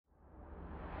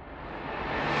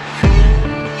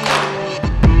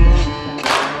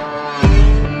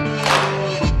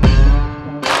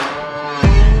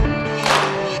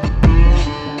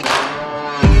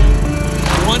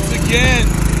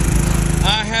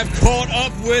have caught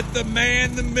up with the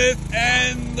man, the myth,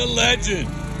 and the legend.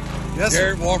 Yes,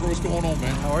 Garrett Walker, what's going on,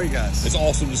 man? How are you guys? It's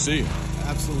awesome to see you.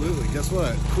 Absolutely. Guess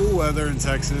what? Cool weather in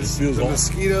Texas. It feels the awesome.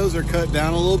 Mosquitoes are cut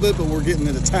down a little bit, but we're getting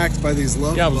attacked by these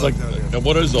love Yeah, I was like,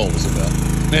 what is all this about?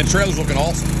 Man, trailer's looking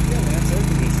awesome. Yeah, man, it's air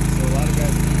conditioning. So a lot of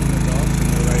guys are keeping their dogs in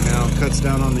there right now. Cuts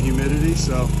down on the humidity,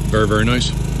 so Very, very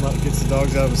nice. gets the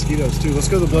dogs out of mosquitoes too. Let's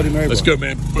go to the Bloody Mary. Let's go,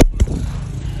 man.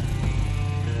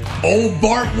 Old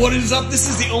Bart, what is up? This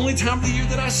is the only time of the year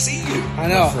that I see you. I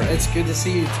know. It's good to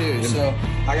see you too. Yeah. So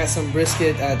I got some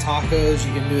brisket tacos.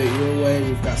 You can do it your way.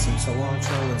 We've got some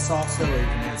cilantro and salsa, or you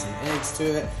can add some eggs to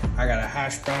it. I got a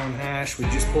hash brown hash. We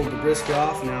just pulled the brisket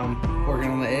off. Now I'm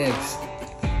working on the eggs.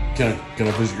 Can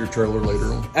I visit your trailer later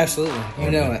on? Absolutely.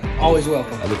 You know it. Always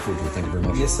welcome. I look forward to it. Thank you very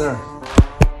much. Yes, sir.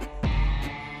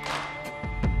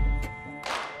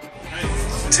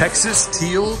 Texas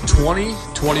Teal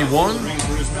 2021.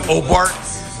 Oh, Bart,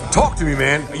 talk to me,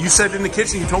 man. You said in the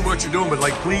kitchen, you told me what you're doing, but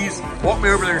like, please walk me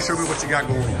over there and show me what you got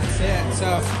going on. Yeah,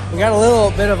 so we got a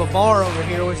little bit of a bar over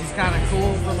here, which is kind of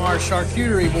cool from our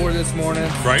charcuterie board this morning.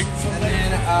 Right. And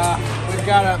then we've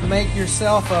got to make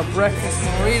yourself a breakfast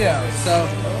burrito. So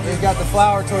we've got the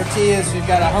flour tortillas, we've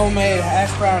got a homemade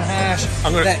hash brown hash,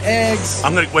 the eggs. Wait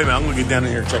a minute, I'm gonna get down in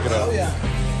here and check it out. Oh, yeah.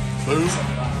 Boom,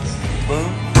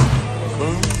 boom,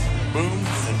 boom, boom,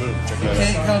 and boom. Check that out.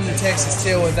 Can't come to Texas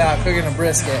Teal without cooking a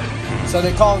brisket. So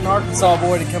they called an Arkansas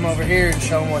boy to come over here and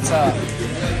show them what's up.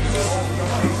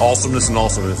 Awesomeness and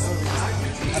awesomeness.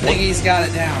 I think he's got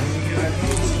it down.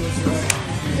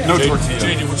 No tortilla.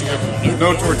 JD, what you got?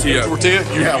 No tortilla. Tortilla?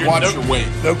 Yeah, watch your weight.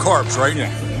 No carbs, right?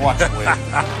 Yeah, watch your weight. All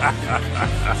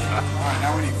right,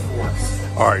 now we need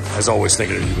forks. All right, as always,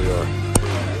 thinking of you, we are.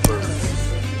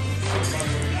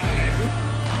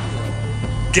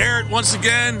 Garrett, once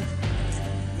again,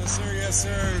 Yes, sir. Yes,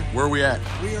 sir. where are we at?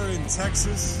 We are in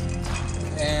Texas,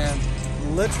 and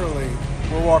literally,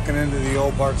 we're walking into the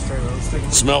old Bart's trailer. Let's take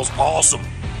a Smells awesome.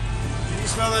 Can you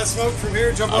smell that smoke from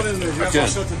here? Jump on in there, Jeff. I'll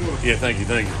shut the door. Yeah, thank you,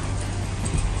 thank you.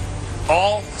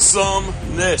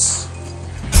 Awesomeness.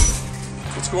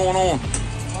 What's going on?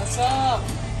 What's up?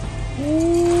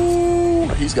 Ooh,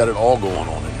 he's got it all going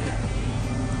on in here.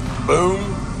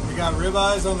 Boom, We got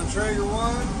ribeyes on the Traeger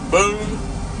one. boom,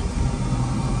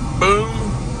 boom.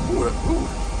 Ooh, ooh.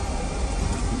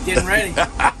 Getting ready. We're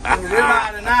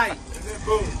ribeye tonight. And then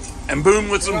boom. And boom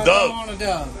with some Right dove. on a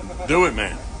dove. Do it,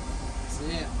 man. That's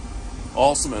it.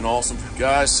 Awesome and awesome.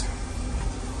 Guys,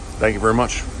 thank you very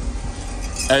much.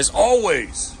 As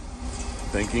always,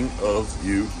 thinking of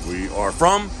you, we are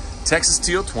from Texas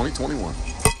Teal 2021.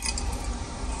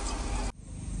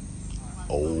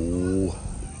 Oh,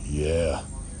 yeah.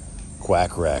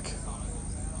 Quack Rack.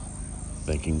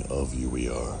 Thinking of you, we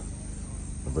are.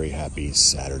 A very happy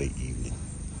Saturday evening.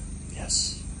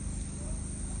 Yes.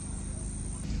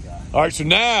 All right, so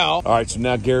now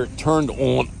Garrett turned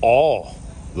on all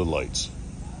the lights.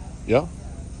 Yeah?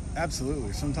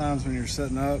 Absolutely. Sometimes when you're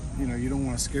setting up, you know, you don't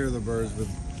want to scare the birds, but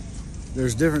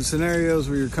there's different scenarios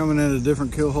where you're coming into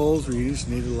different kill holes where you just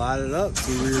need to light it up,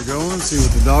 see where you're going, see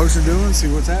what the dogs are doing, see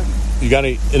what's happening. You got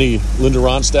any Linda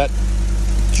Ronstadt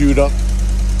queued up?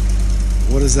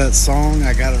 What is that song?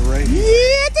 I got it right here.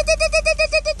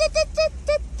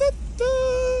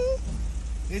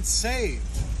 It's saved.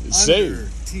 It's under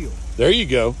saved. Teal. There you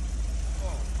go.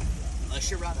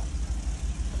 Unless you're right up.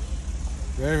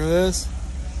 Ready for this?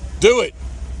 Do it.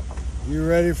 You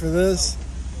ready for this?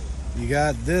 You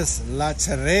got this, La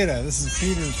Charrera. This is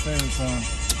Peter's favorite song.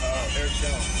 Oh, there it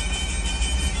goes.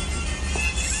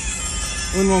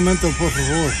 Un momento, por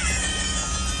favor.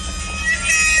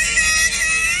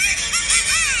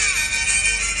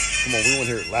 Come on, we want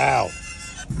to hear it loud.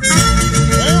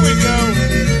 There we go.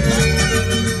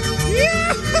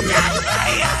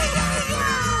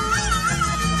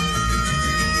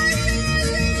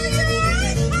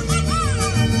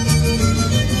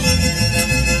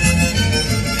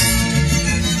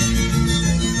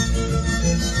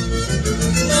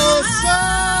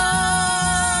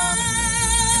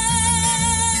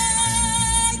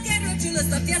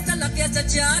 La fiesta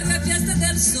charra, fiesta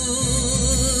del sol.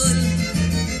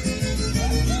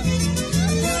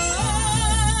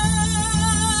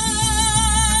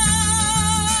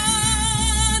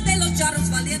 Oh, de los charros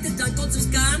valientes dan con sus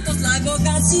cantos la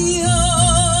evocación.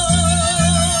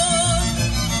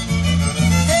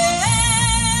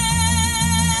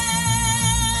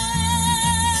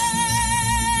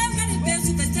 Caribe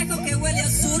su festejo que huele a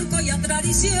surco y a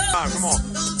tradición. Come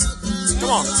on.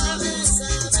 Come on.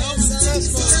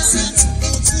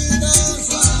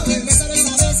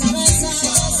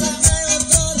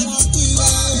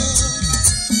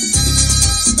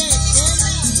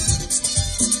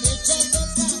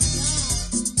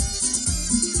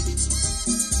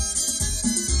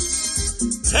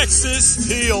 Texas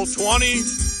Teal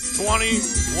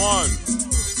 2021.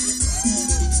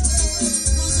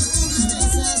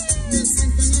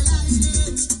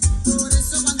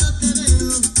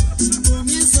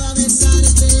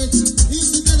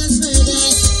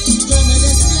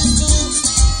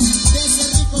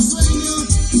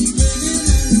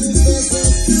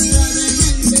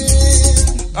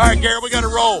 All right, Garrett, we got to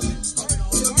roll.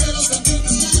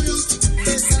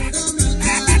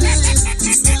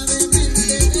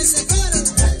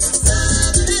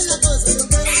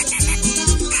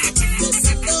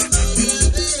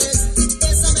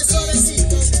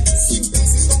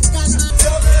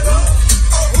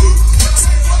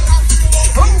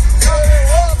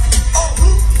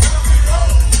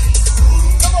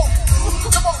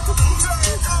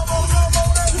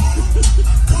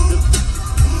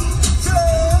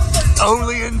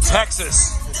 Only in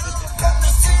Texas.